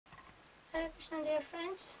Hare Krishna, dear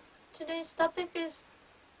friends. Today's topic is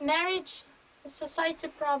marriage, a society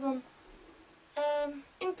problem.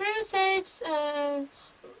 In previous age,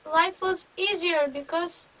 life was easier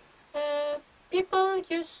because people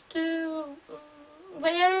used to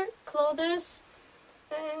wear clothes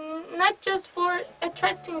not just for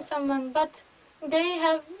attracting someone, but they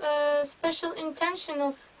have a special intention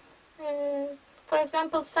of, for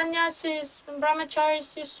example, sannyasis and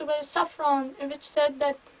brahmacharis used to wear saffron, which said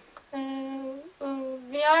that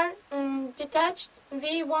we are detached,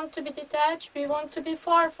 we want to be detached, we want to be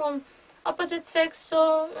far from opposite sex,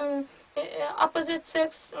 so opposite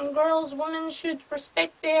sex girls, women should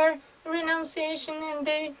respect their renunciation and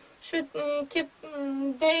they should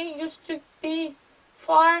they used to be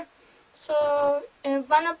far. So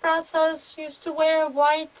vanaprasthas used to wear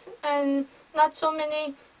white and not so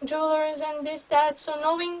many jewelers and this, that. So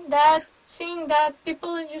knowing that, seeing that,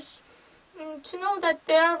 people used to know that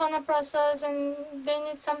they are vanaprasthas and they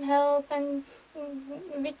need some help and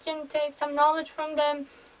we can take some knowledge from them.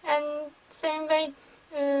 And same way,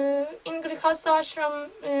 in Grihastha ashram,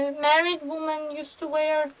 married women used to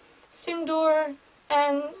wear sindoor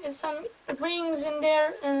and some rings in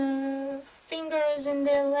their fingers, in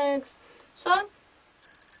their legs. So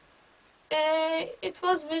it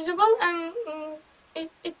was visible and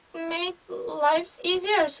it made lives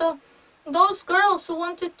easier. So those girls who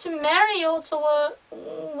wanted to marry also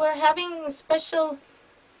were having special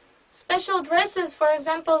dresses. For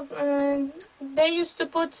example, they used to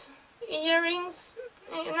put rings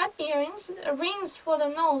for the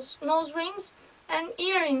nose rings and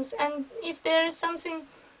earrings. And if there is something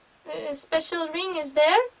special ring is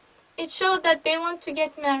there, it showed that they want to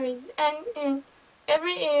get married. And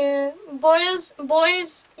every boys,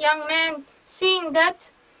 young men, seeing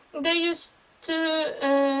that, they used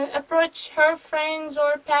to approach her friends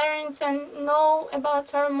or parents and know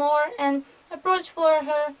about her more and approach for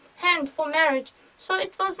her hand for marriage. So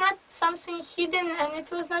it was not something hidden and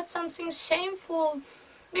it was not something shameful,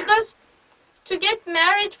 because to get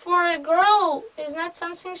married for a girl is not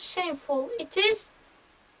something shameful. It is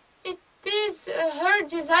her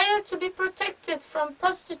desire to be protected from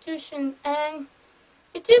prostitution, and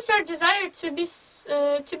it is her desire to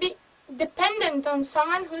be dependent on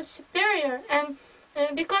someone who is superior. And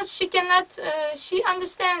because she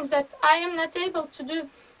understands that I am not able to do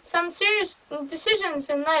some serious decisions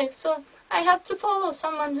in life, so I have to follow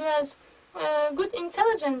someone who has good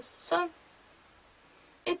intelligence. So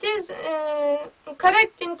it is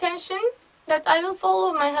correct intention that I will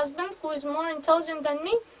follow my husband who is more intelligent than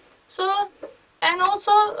me. So, and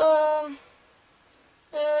also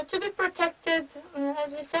to be protected,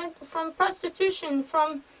 as we said, from prostitution,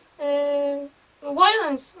 from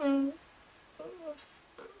violence.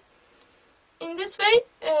 In this way,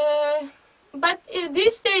 but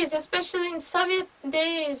these days, especially in Soviet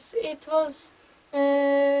days, it was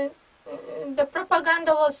the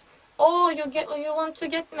propaganda was, oh, you want to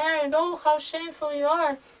get married, oh, how shameful you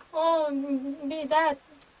are, oh, be that,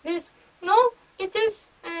 this. No, it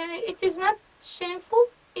is not shameful.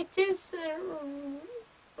 It is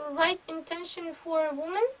right intention for a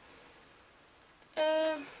woman.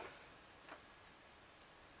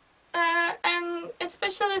 And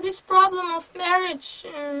especially this problem of marriage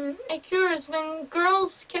occurs when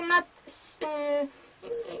girls cannot say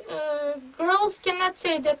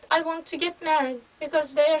that I want to get married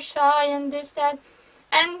because they are shy and this, that.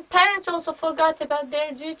 And parents also forgot about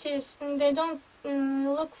their duties and they don't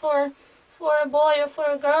look for a boy or for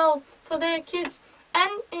a girl for their kids.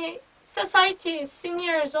 And society,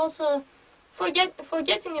 seniors also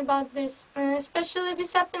forgetting about this. Especially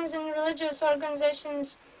this happens in religious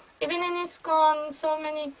organizations. Even in ISKCON, so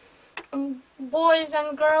many boys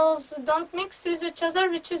and girls don't mix with each other,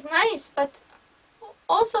 which is nice, but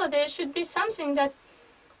also there should be something that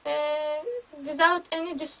without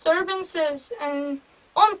any disturbances and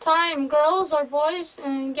on time, girls or boys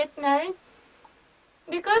get married.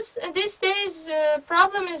 Because these days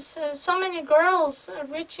problem is so many girls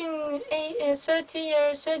reaching 30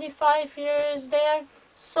 years, 35 years, they are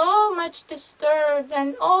so much disturbed,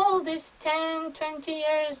 and all these 10, 20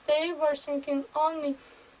 years they were thinking only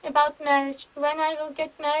about marriage. When I will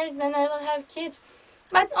get married, when I will have kids.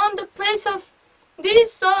 But on the place of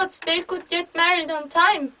these thoughts, they could get married on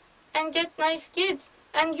time and get nice kids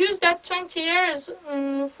and use that 20 years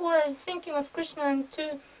for thinking of Krishna and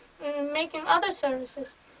to making other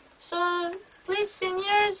services. So please,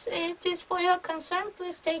 seniors, it is for your concern.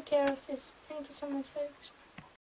 Please take care of this. Thank you so much, Hare Krishna.